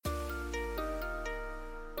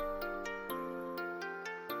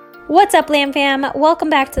What's up, Lamb Fam? Welcome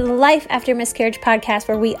back to the Life After Miscarriage podcast,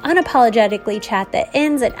 where we unapologetically chat the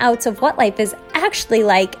ins and outs of what life is actually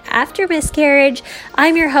like after miscarriage.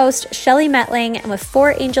 I'm your host, Shelly Metling, and with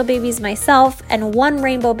 4 angel babies myself and 1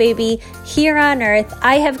 rainbow baby here on earth,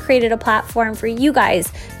 I have created a platform for you guys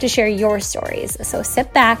to share your stories. So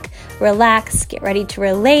sit back, relax, get ready to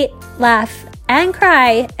relate, laugh, and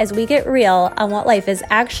cry as we get real on what life is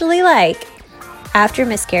actually like after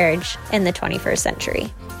miscarriage in the 21st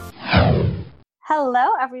century.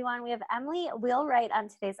 Hello, everyone. We have Emily Wheelwright on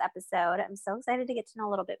today's episode. I'm so excited to get to know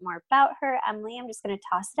a little bit more about her. Emily, I'm just going to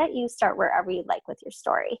toss it at you. Start wherever you'd like with your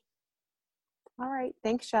story. All right.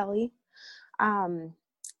 Thanks, Shelly.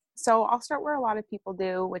 So I'll start where a lot of people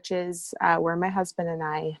do, which is where my husband and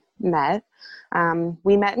I met.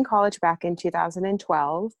 We met in college back in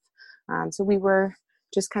 2012. So we were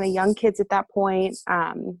just kind of young kids at that point.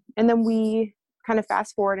 And then we kind of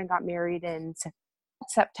fast forward and got married in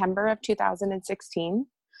September of 2016.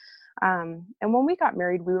 And when we got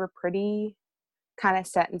married, we were pretty kind of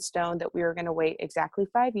set in stone that we were going to wait exactly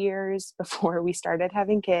 5 years before we started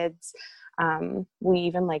having kids. We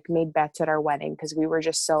even made bets at our wedding because we were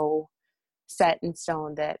just so set in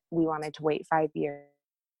stone that we wanted to wait 5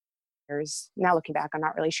 years. Now looking back, I'm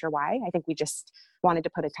not really sure why. I think we just wanted to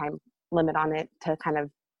put a time limit on it to kind of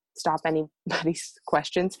stop anybody's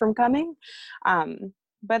questions from coming.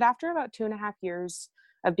 But after about 2.5 years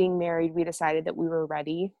of being married, we decided that we were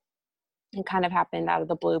ready. It kind of happened out of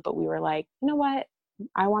the blue, but we were like, you know what?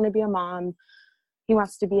 I want to be a mom. He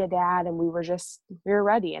wants to be a dad. And we were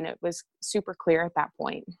ready. And it was super clear at that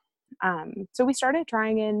point. So we started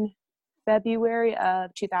trying in February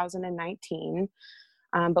of 2019.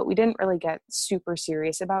 But we didn't really get super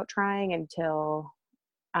serious about trying until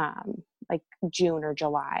June or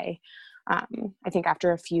July. I think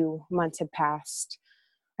after a few months had passed,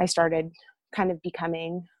 I started kind of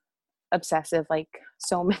becoming obsessive like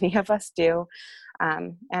so many of us do.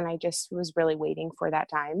 And I just was really waiting for that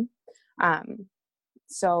time.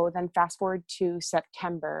 So then fast forward to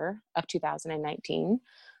September of 2019,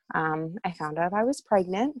 I found out I was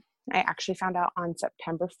pregnant. I actually found out on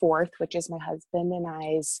September 4th, which is my husband and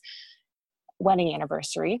I's wedding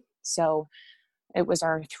anniversary. So it was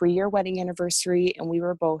our 3-year wedding anniversary, and we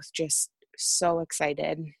were both just so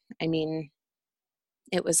excited. I mean,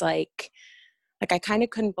 it was like I kind of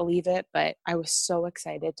couldn't believe it, but I was so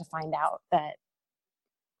excited to find out that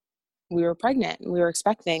we were pregnant and we were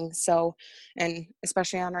expecting. So, and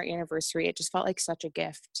especially on our anniversary, it just felt like such a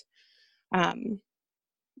gift. From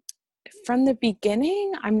the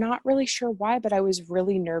beginning, I'm not really sure why, but I was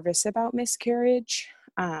really nervous about miscarriage.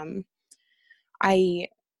 I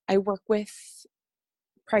work with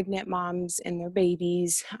pregnant moms and their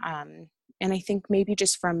babies. And I think maybe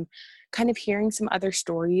just from kind of hearing some other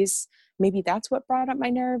stories, maybe that's what brought up my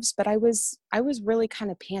nerves, but I was really kind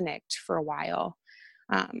of panicked for a while.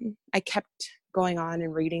 I kept going on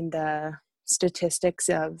and reading the statistics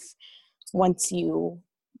of once you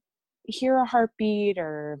hear a heartbeat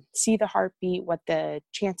or see the heartbeat, what the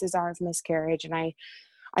chances are of miscarriage. And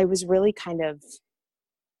I was really kind of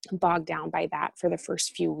bogged down by that for the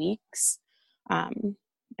first few weeks. And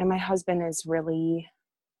my husband is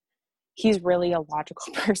he's really a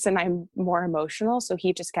logical person. I'm more emotional. So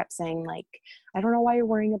he just kept saying I don't know why you're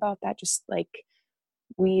worrying about that. Just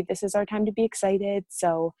this is our time to be excited.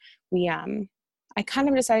 So I kind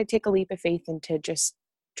of decided to take a leap of faith and to just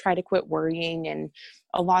try to quit worrying. And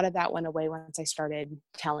a lot of that went away once I started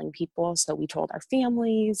telling people. So we told our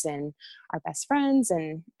families and our best friends,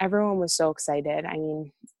 and everyone was so excited. I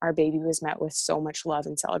mean, our baby was met with so much love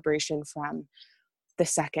and celebration from the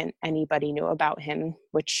second anybody knew about him,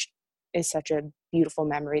 which is such a beautiful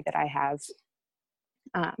memory that I have.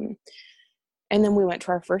 And then we went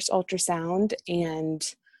to our first ultrasound, and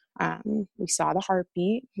we saw the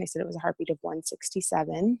heartbeat. They said it was a heartbeat of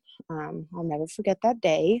 167. I'll never forget that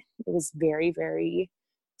day. It was very, very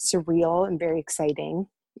surreal and very exciting.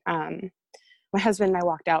 My husband and I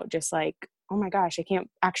walked out just oh my gosh, I can't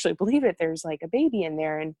actually believe it. There's a baby in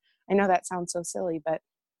there. And I know that sounds so silly, but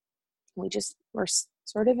we just were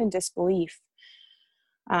sort of in disbelief.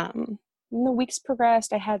 And the weeks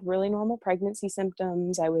progressed. I had really normal pregnancy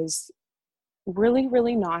symptoms. I was really,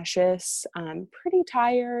 really nauseous, pretty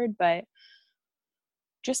tired, but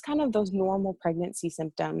just kind of those normal pregnancy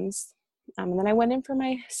symptoms. And then I went in for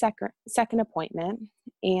my second appointment,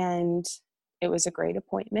 and it was a great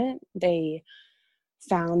appointment. They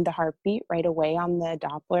found the heartbeat right away on the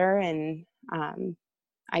Doppler, and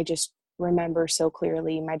I just remember so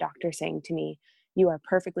clearly my doctor saying to me, "You are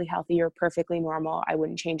perfectly healthy. You're perfectly normal. I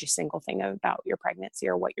wouldn't change a single thing about your pregnancy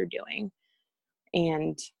or what you're doing."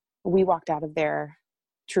 And we walked out of there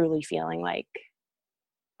truly feeling like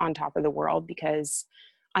on top of the world, because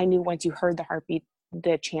I knew once you heard the heartbeat,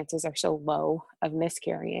 the chances are so low of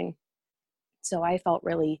miscarrying. So I felt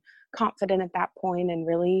really confident at that point and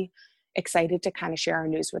really excited to kind of share our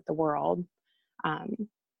news with the world.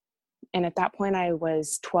 And at that point, I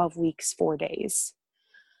was 12 weeks, 4 days.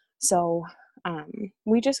 So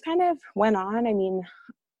we just kind of went on. I mean,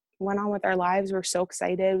 went on with our lives. We're so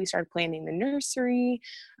excited. We started planning the nursery.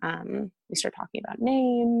 We started talking about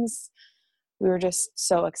names. We were just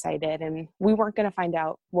so excited, and we weren't going to find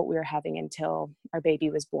out what we were having until our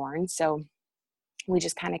baby was born. So we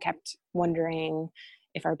just kind of kept wondering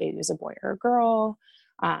if our baby was a boy or a girl.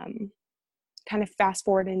 Kind of fast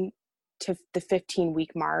forwarding to the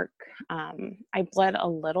 15-week mark, I bled a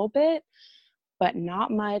little bit, but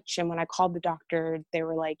not much. And when I called the doctor, they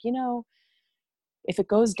were like, if it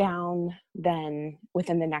goes down, then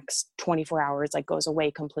within the next 24 hours, like goes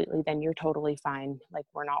away completely, then you're totally fine. Like,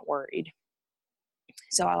 we're not worried.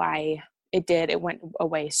 So it went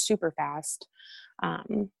away super fast.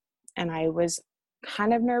 And I was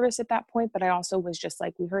kind of nervous at that point, but I also was just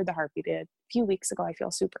like, we heard the heartbeat a few weeks ago. I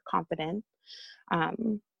feel super confident.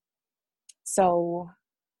 So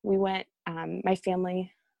we went, my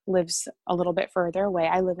family lives a little bit further away.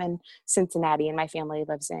 I live in Cincinnati and my family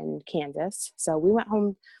lives in Kansas. So we went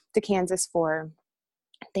home to Kansas for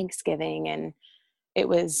Thanksgiving, and it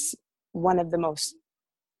was one of the most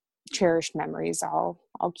cherished memories I'll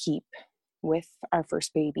keep with our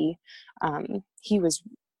first baby. He was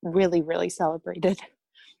really, really celebrated.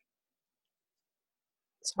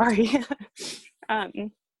 Sorry.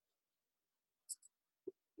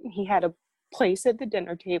 He had a place at the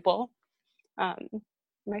dinner table.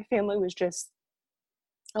 My family was just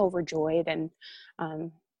overjoyed, and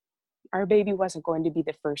our baby wasn't going to be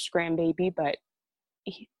the first grandbaby, but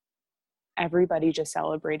everybody just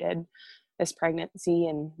celebrated this pregnancy,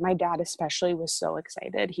 and my dad especially was so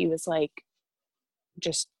excited. He was like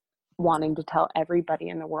just wanting to tell everybody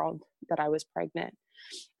in the world that I was pregnant.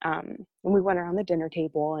 And we went around the dinner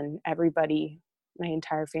table, and everybody, my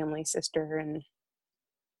entire family, sister, and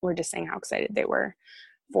were just saying how excited they were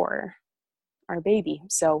for our baby.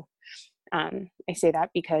 So I say that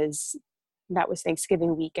because that was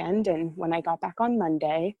Thanksgiving weekend, and when I got back on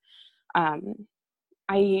Monday,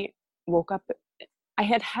 I woke up. I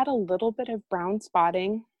had a little bit of brown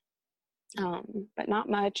spotting, but not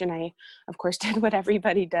much. And I, of course, did what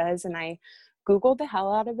everybody does, and I Googled the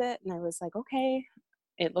hell out of it, and I was like, okay,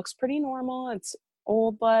 it looks pretty normal. It's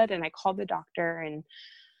old blood. And I called the doctor, and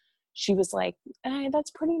she was like,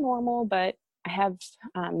 that's pretty normal, but I have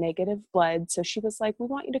negative blood. So she was like, we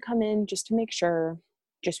want you to come in just to make sure,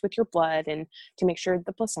 just with your blood, and to make sure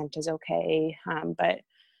the placenta is okay. But,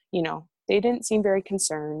 they didn't seem very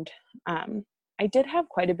concerned. I did have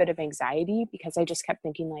quite a bit of anxiety because I just kept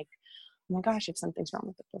thinking like, oh my gosh, if something's wrong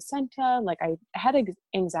with the placenta, like I had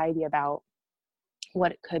anxiety about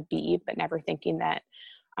what it could be, but never thinking that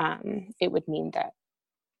it would mean that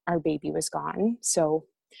our baby was gone. So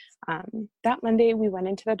that Monday we went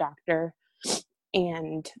into the doctor,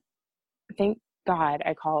 and thank God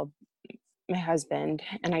I called my husband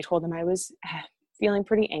and I told him I was feeling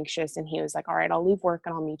pretty anxious, and he was like, all right, I'll leave work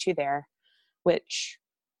and I'll meet you there, which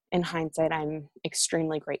in hindsight, I'm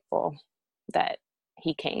extremely grateful that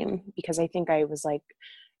he came, because I think I was like,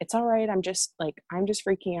 it's all right. I'm just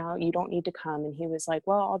freaking out. You don't need to come. And he was like,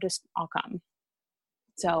 well, I'll come.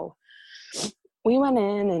 So we went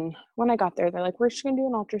in, and when I got there, they're like, we're just going to do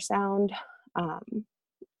an ultrasound,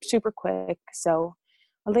 super quick. So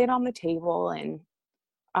I laid on the table, and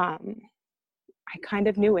I kind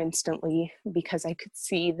of knew instantly, because I could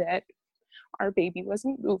see that our baby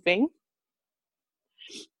wasn't moving.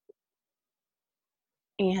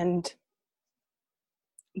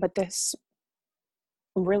 But this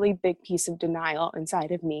really big piece of denial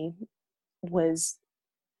inside of me was,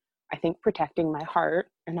 I think, protecting my heart.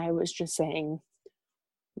 And I was just saying,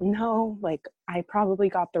 no, like, I probably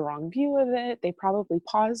got the wrong view of it. They probably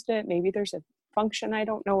paused it. Maybe there's a function I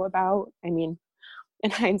don't know about. I mean,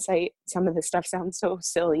 in hindsight, some of this stuff sounds so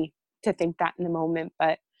silly to think that in the moment,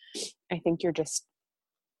 but I think you're just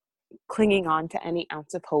clinging on to any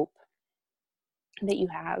ounce of hope that you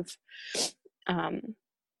have.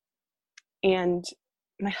 And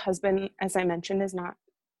my husband, as I mentioned, is not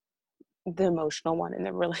the emotional one in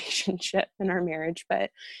the relationship, in our marriage, but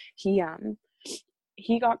he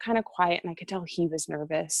got kind of quiet, and I could tell he was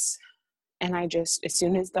nervous. And I just, as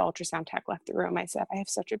soon as the ultrasound tech left the room, I said, I have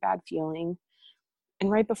such a bad feeling. And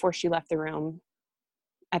right before she left the room,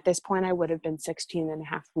 at this point I would have been 16 and a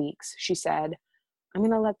half weeks, she said, I'm going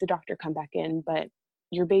to let the doctor come back in, but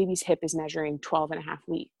your baby's hip is measuring 12 and a half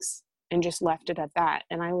weeks. and just left it at that.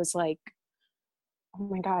 And I was like, oh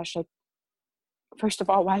my gosh, like, first of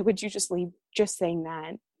all, why would you just leave, just saying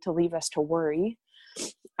that to leave us to worry?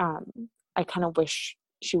 I kind of wish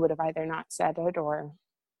she would have either not said it or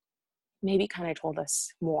maybe kind of told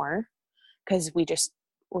us more, because we just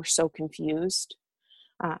were so confused.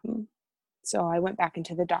 So I went back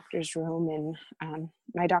into the doctor's room, and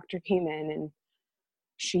my doctor came in, and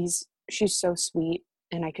she's so sweet.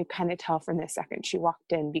 And I could kind of tell from the second she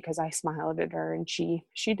walked in, because I smiled at her and she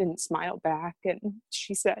didn't smile back. And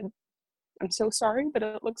she said, "I'm so sorry, but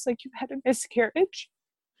it looks like you've had a miscarriage."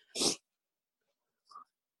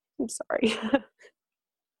 I'm sorry.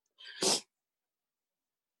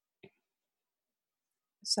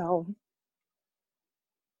 So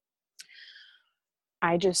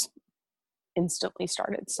I just instantly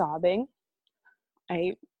started sobbing.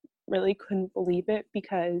 I really couldn't believe it,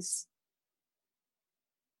 because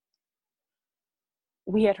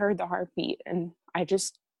we had heard the heartbeat and I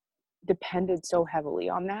just depended so heavily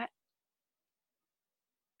on that.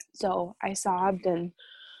 So I sobbed, and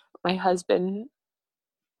my husband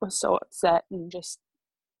was so upset and just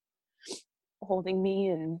holding me,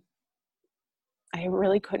 and I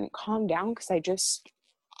really couldn't calm down, because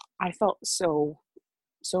I felt so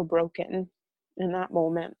broken in that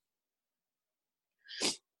moment.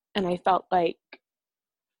 And I felt like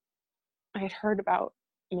I had heard about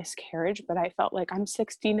miscarriage, but I felt like I'm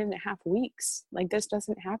 16 and a half weeks. Like, this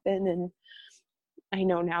doesn't happen. And I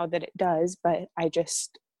know now that it does, but I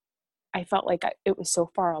felt like it was so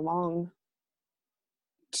far along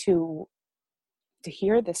to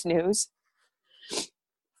hear this news.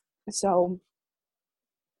 So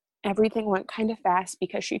everything went kind of fast,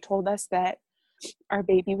 because she told us that our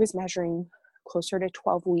baby was measuring closer to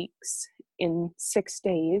 12 weeks in 6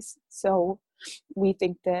 days. So we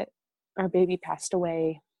think that our baby passed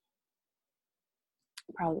away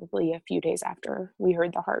probably a few days after we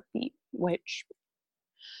heard the heartbeat, which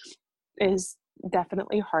is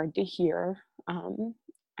definitely hard to hear.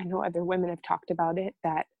 I know other women have talked about it,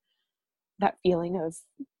 that feeling of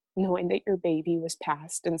knowing that your baby was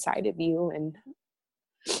passed inside of you. And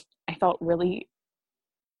I felt really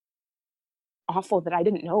awful that I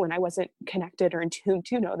didn't know, and I wasn't connected or in tune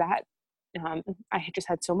to know that. I had just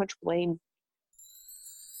had so much blame.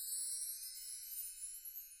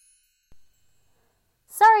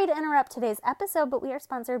 Sorry to interrupt today's episode, but we are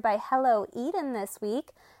sponsored by Hello Eden this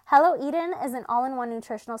week. Hello Eden is an all-in-one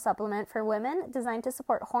nutritional supplement for women designed to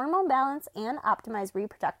support hormone balance and optimize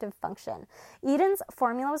reproductive function. Eden's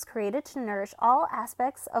formula was created to nourish all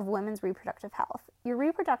aspects of women's reproductive health. Your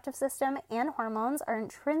reproductive system and hormones are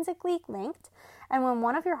intrinsically linked, and when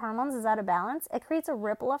one of your hormones is out of balance, it creates a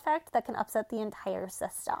ripple effect that can upset the entire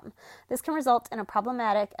system. This can result in a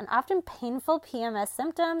problematic and often painful PMS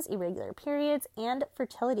symptoms, irregular periods, and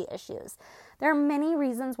fertility issues. There are many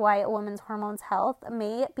reasons why a woman's hormones health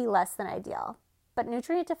may be less than ideal, but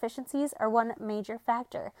nutrient deficiencies are one major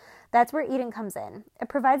factor. That's where Eden comes in. It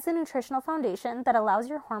provides the nutritional foundation that allows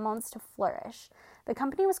your hormones to flourish. The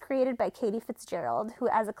company was created by Katie Fitzgerald, who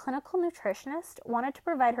as a clinical nutritionist wanted to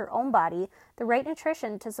provide her own body the right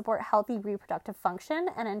nutrition to support healthy reproductive function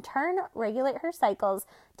and in turn regulate her cycles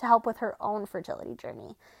to help with her own fertility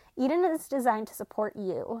journey. Eden is designed to support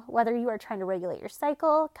you, whether you are trying to regulate your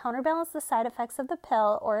cycle, counterbalance the side effects of the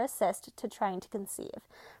pill, or assist to trying to conceive.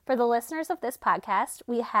 For the listeners of this podcast,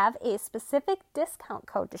 we have a specific discount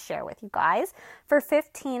code to share with you guys for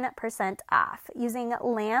 15% off using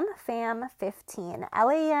LAMFAM15,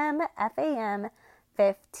 LAMFAM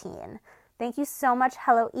 15. Thank you so much,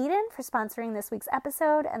 Hello Eden, for sponsoring this week's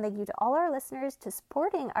episode, and thank you to all our listeners to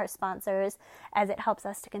supporting our sponsors, as it helps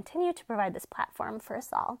us to continue to provide this platform for us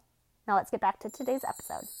all. Now let's get back to today's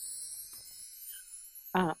episode.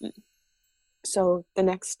 So the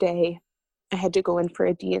next day, I had to go in for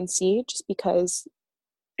a D&C, just because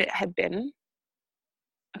it had been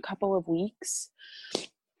a couple of weeks,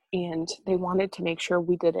 and they wanted to make sure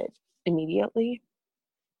we did it immediately.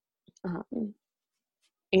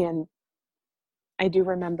 And I do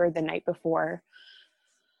remember the night before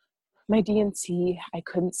my D&C, I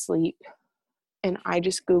couldn't sleep, and I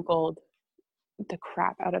just Googled the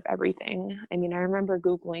crap out of everything. I mean, I remember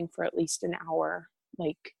Googling for at least an hour,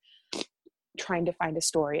 like trying to find a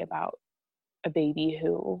story about a baby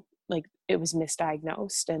who, like, it was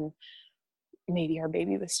misdiagnosed and maybe our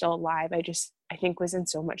baby was still alive. I think was in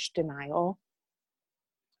so much denial,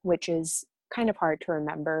 which is kind of hard to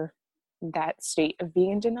remember that state of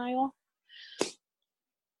being in denial.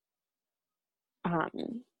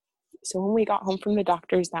 So when we got home from the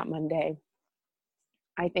doctors that Monday,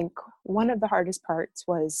 I think one of the hardest parts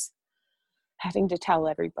was having to tell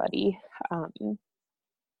everybody.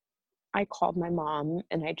 I called my mom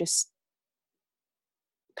and I just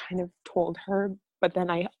kind of told her, but then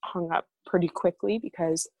I hung up pretty quickly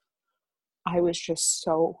because I was just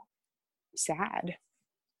so sad.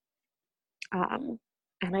 And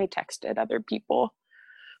I texted other people,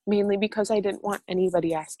 mainly because I didn't want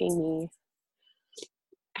anybody asking me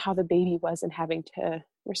how the baby was and having to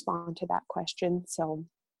respond to that question. So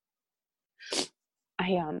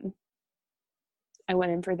I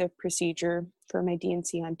went in for the procedure for my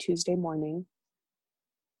D&C on Tuesday morning.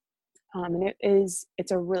 And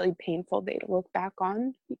it's a really painful day to look back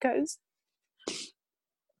on because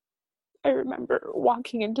I remember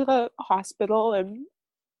walking into the hospital and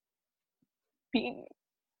being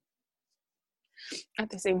at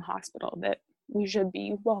the same hospital that we should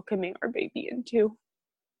be welcoming our baby into.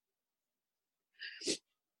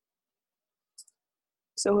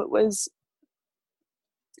 So it was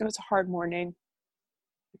a hard morning.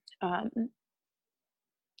 I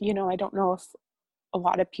don't know if a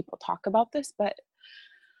lot of people talk about this, but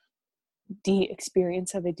the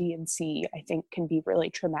experience of a D&C, I think, can be really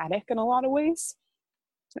traumatic in a lot of ways.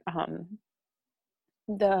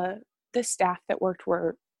 The staff that worked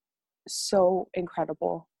were so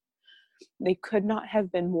incredible. They could not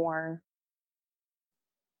have been more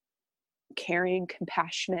caring,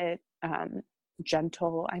 compassionate,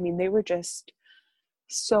 gentle. I mean, they were just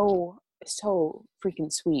so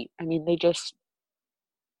freaking sweet. I mean,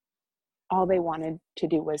 all they wanted to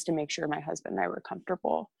do was to make sure my husband and I were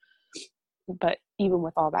comfortable. But even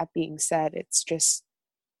with all that being said,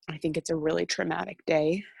 I think it's a really traumatic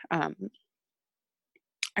day. I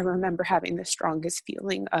remember having the strongest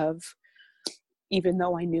feeling of, even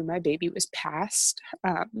though I knew my baby was passed,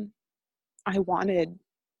 I wanted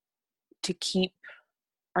to keep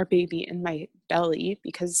our baby in my belly,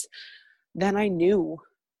 because then I knew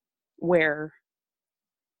where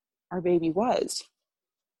our baby was.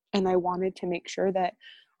 And I wanted to make sure that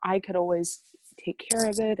I could always take care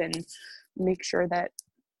of it and make sure that,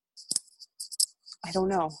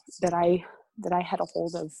 that I had a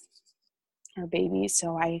hold of our baby.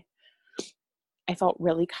 So I felt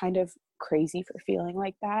really kind of crazy for feeling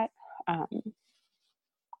like that.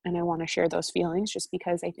 And I want to share those feelings just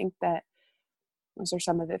because I think that those are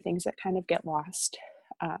some of the things that kind of get lost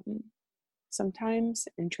sometimes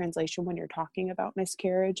in translation when you're talking about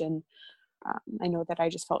miscarriage. And I know that I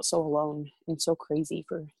just felt so alone and so crazy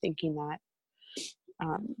for thinking that.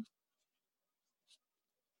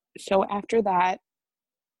 So after that,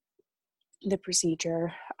 the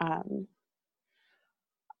procedure,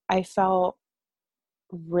 I felt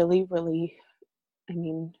really, really,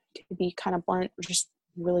 to be kind of blunt, just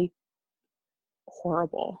really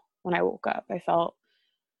horrible when I woke up. I felt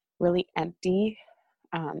really empty.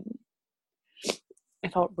 I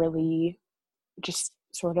felt really just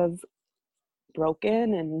sort of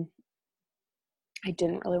broken, and I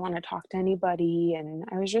didn't really want to talk to anybody, and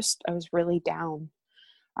I was really down.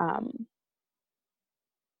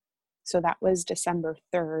 So that was December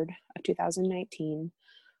 3rd of 2019.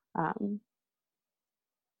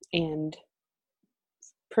 And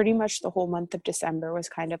pretty much the whole month of December was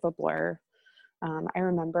kind of a blur. I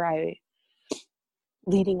remember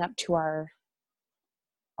leading up to our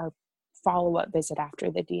follow-up visit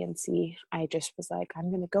after the D&C, I just was like,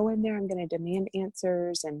 I'm going to go in there, I'm going to demand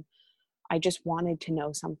answers, and I just wanted to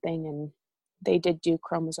know something. And they did do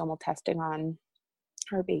chromosomal testing on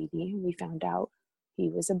our baby. We found out he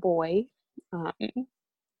was a boy,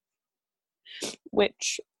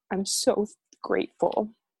 which I'm so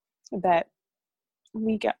grateful that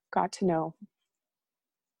we got to know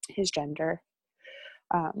his gender,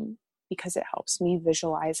 because it helps me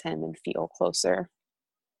visualize him and feel closer.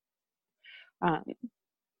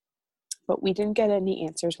 But we didn't get any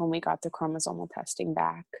answers when we got the chromosomal testing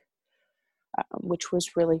back, which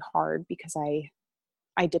was really hard because I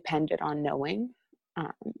depended on knowing.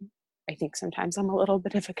 I think sometimes I'm a little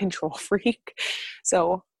bit of a control freak.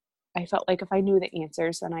 So I felt like if I knew the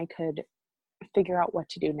answers, then I could figure out what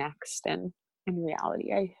to do next. And in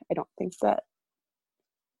reality, I don't think that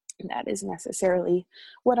is necessarily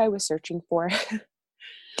what I was searching for.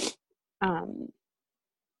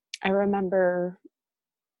 I remember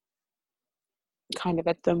kind of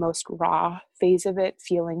at the most raw phase of it,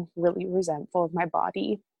 feeling really resentful of my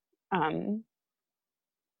body.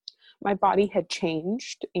 My body had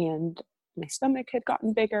changed and my stomach had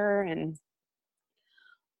gotten bigger, and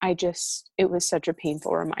it was such a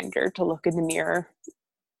painful reminder to look in the mirror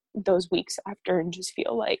those weeks after and just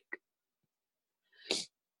feel like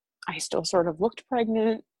I still sort of looked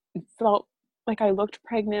pregnant and felt like I looked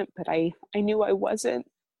pregnant, but I knew I wasn't.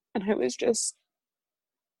 And I was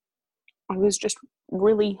just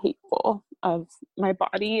really hateful of my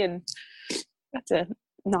body, and that's a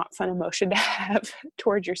not fun emotion to have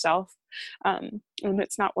towards yourself. And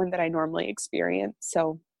it's not one that I normally experience.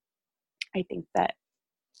 So I think that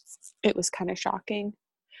it was kind of shocking.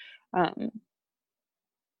 I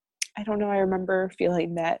don't know. I remember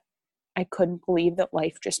feeling that I couldn't believe that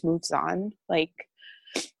life just moves on. Like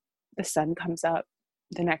the sun comes up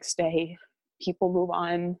the next day, people move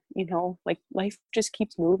on, like life just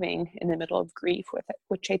keeps moving in the middle of grief with it,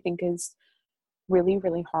 which I think is really,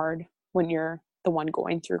 really hard when you're the one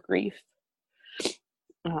going through grief.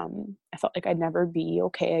 I felt like I'd never be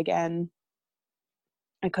okay again.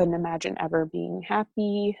 I couldn't imagine ever being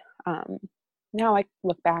happy. Now I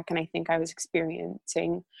look back and I think I was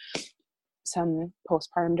experiencing some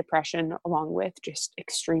postpartum depression along with just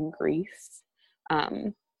extreme grief,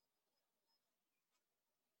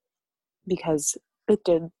 because it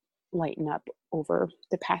did lighten up over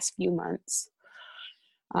the past few months.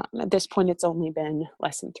 At this point, it's only been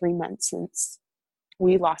less than 3 months since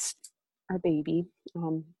we lost our baby.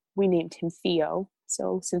 We named him Theo.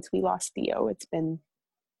 So since we lost Theo, it's been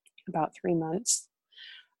about 3 months.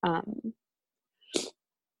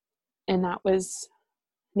 And that was,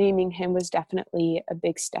 naming him was definitely a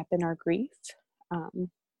big step in our grief.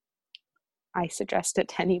 I suggest it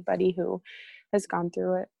to anybody who has gone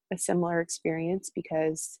through a similar experience,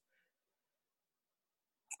 because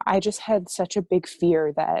I just had such a big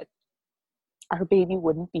fear that our baby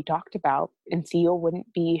wouldn't be talked about and Theo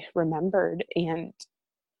wouldn't be remembered. And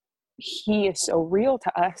he is so real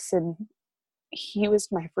to us, and he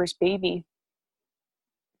was my first baby,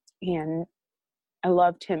 and I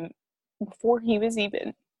loved him before he was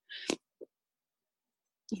even,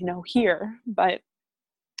 here, but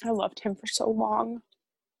I loved him for so long,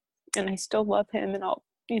 and I still love him, and I'll,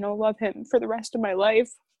 love him for the rest of my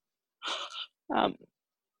life.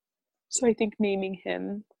 So I think naming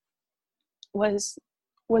him was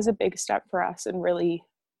a big step for us, and really,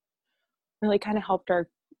 really kind of helped our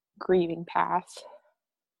grieving path.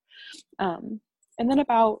 And then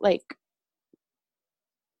about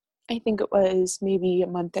I think it was maybe a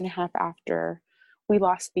month and a half after we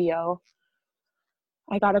lost Theo,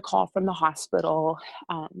 I got a call from the hospital,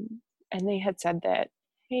 and they had said that,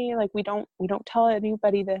 hey, we don't tell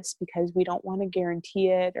anybody this because we don't want to guarantee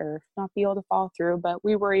it or not be able to follow through, but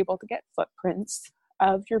we were able to get footprints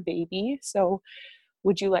of your baby. So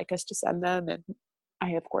would you like us to send them? And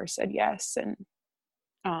I, of course, said yes. And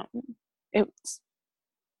it was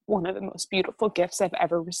one of the most beautiful gifts I've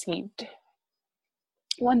ever received.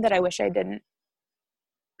 One that I wish I didn't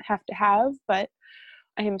have to have, but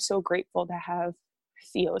I am so grateful to have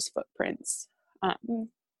Theo's footprints.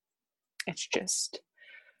 It's just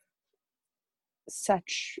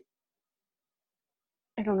such,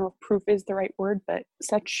 I don't know if proof is the right word, but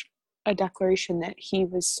such a declaration that he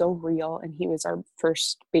was so real and he was our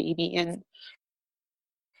first baby. And,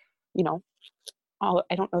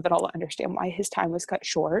 I don't know that I'll understand why his time was cut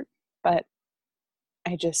short, but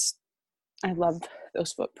I love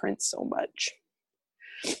those footprints so much.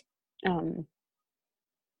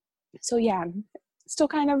 So yeah, I'm still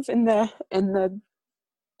kind of in the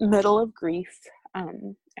middle of grief.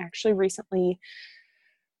 Actually recently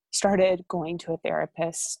started going to a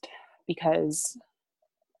therapist because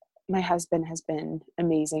my husband has been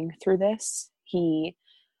amazing through this. He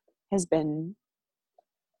has been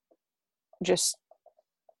just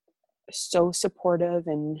so supportive,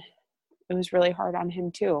 and it was really hard on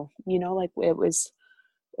him too. It was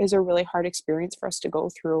a really hard experience for us to go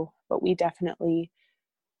through, but we definitely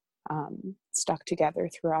stuck together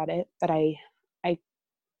throughout it. But I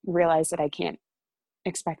realized that I can't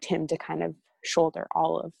expect him to kind of shoulder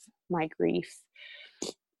all of my grief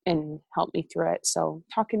and help me through it. So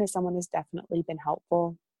talking to someone has definitely been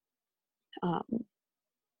helpful.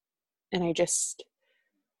 And I just,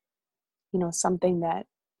 something that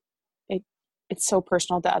it's so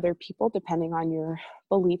personal to other people depending on your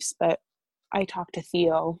beliefs, but I talk to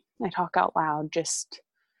Theo, I talk out loud, just,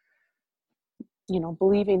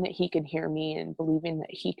 believing that he can hear me and believing that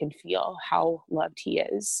he can feel how loved he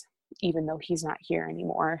is, even though he's not here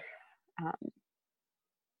anymore.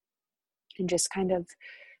 And just kind of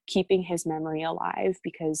keeping his memory alive,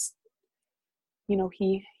 because,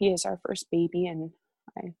 he is our first baby, and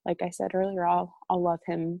like I said earlier, I'll love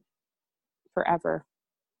him forever.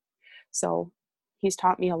 So he's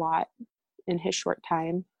taught me a lot in his short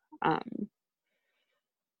time.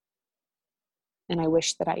 And I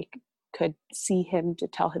wish that I could see him to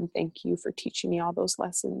tell him thank you for teaching me all those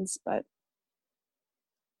lessons. But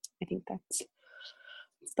I think it's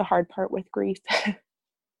the hard part with grief.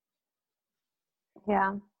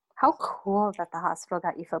 Yeah. How cool that the hospital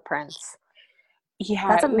got you footprints. Yeah.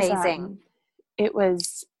 That's amazing. it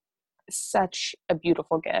was such a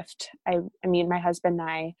beautiful gift. I mean, my husband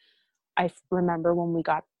and I remember when we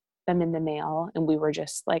got them in the mail and we were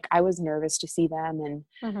just like, I was nervous to see them.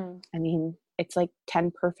 And I mean, it's like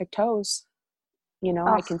 10 perfect toes, you know,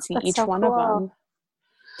 I can see each so one cool. of them.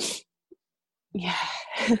 Yeah.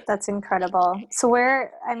 That's incredible. So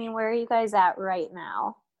where are you guys at right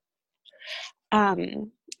now?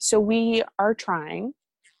 So we are trying.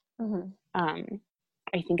 Mm-hmm.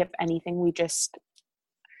 I think if anything,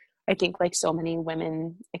 I think like so many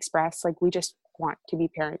women express, like we just want to be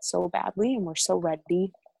parents so badly and we're so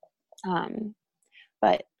ready.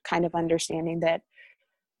 But kind of understanding that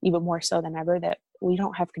even more so than ever that we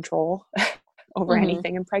don't have control over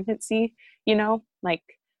anything in pregnancy, you know, like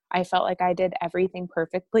I felt like I did everything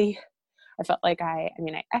perfectly. I felt like I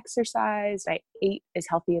exercised, I ate as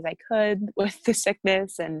healthy as I could with the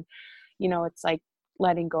sickness. And, you know, it's like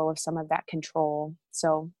letting go of some of that control.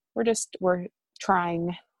 So we're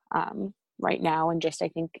trying right now. And just, I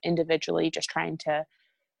think individually just trying to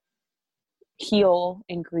heal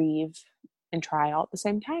and grieve and try all at the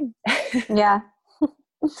same time. Yeah.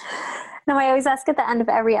 No, I always ask at the end of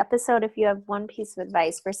every episode, if you have one piece of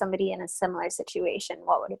advice for somebody in a similar situation,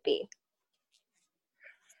 what would it be?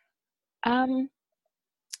 I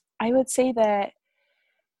would say that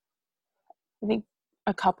I think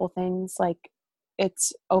a couple things, like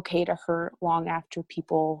it's okay to hurt long after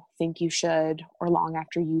people think you should or long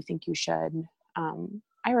after you think you should.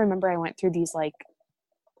 I remember I went through these like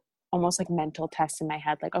almost like mental tests in my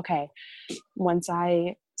head, like, okay, once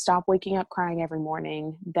I stop waking up crying every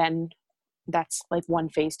morning, then that's like one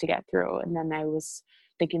phase to get through. And then I was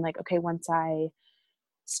thinking like, okay, once I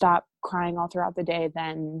stop crying all throughout the day,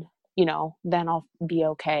 then, you know, then I'll be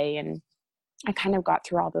okay. And I kind of got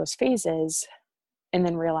through all those phases and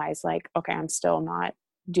then realized like, okay, I'm still not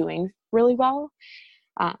doing really well.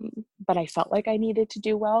 But I felt like I needed to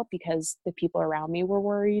do well because the people around me were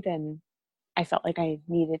worried, and I felt like I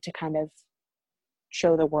needed to kind of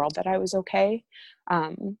show the world that I was okay.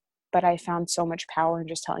 But I found so much power in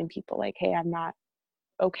just telling people like, hey, I'm not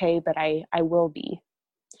okay, but I will be.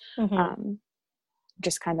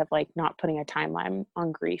 Just kind of like not putting a timeline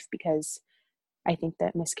on grief, because I think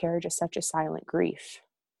that miscarriage is such a silent grief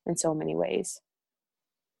in so many ways.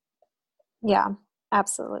 Yeah,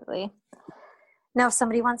 absolutely. Now, if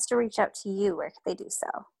somebody wants to reach out to you, where could they do so?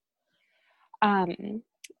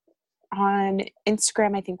 On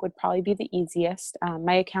Instagram, I think would probably be the easiest.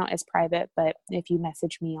 My account is private, but if you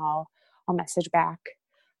message me, I'll message back.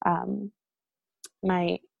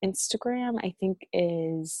 My Instagram, I think,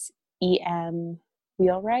 is EM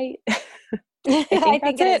Wheelwright. I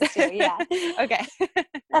think it is too, yeah. Okay.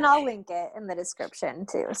 And I'll link it in the description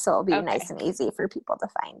too, so it'll be nice and easy for people to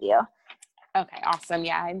find you. Okay, awesome.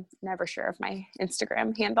 Yeah, I'm never sure of my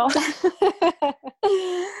Instagram handle.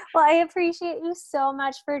 Well, I appreciate you so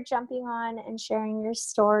much for jumping on and sharing your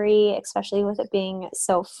story, especially with it being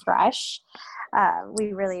so fresh.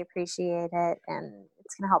 We really appreciate it, and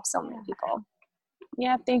it's going to help so many people.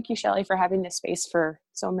 Yeah, thank you, Shelly, for having this space for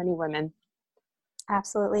so many women.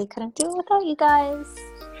 Absolutely. Couldn't do it without you guys.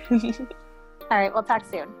 All right, we'll talk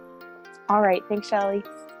soon. All right, thanks, Shelly.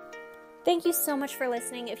 Thank you so much for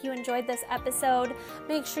listening. If you enjoyed this episode,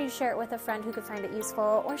 make sure you share it with a friend who could find it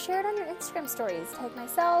useful, or share it on your Instagram stories. Tag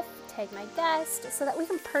myself, tag my guest, so that we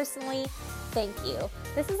can personally thank you.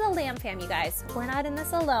 This is a Lamb Fam, you guys. We're not in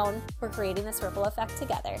this alone. We're creating this ripple effect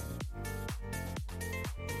together.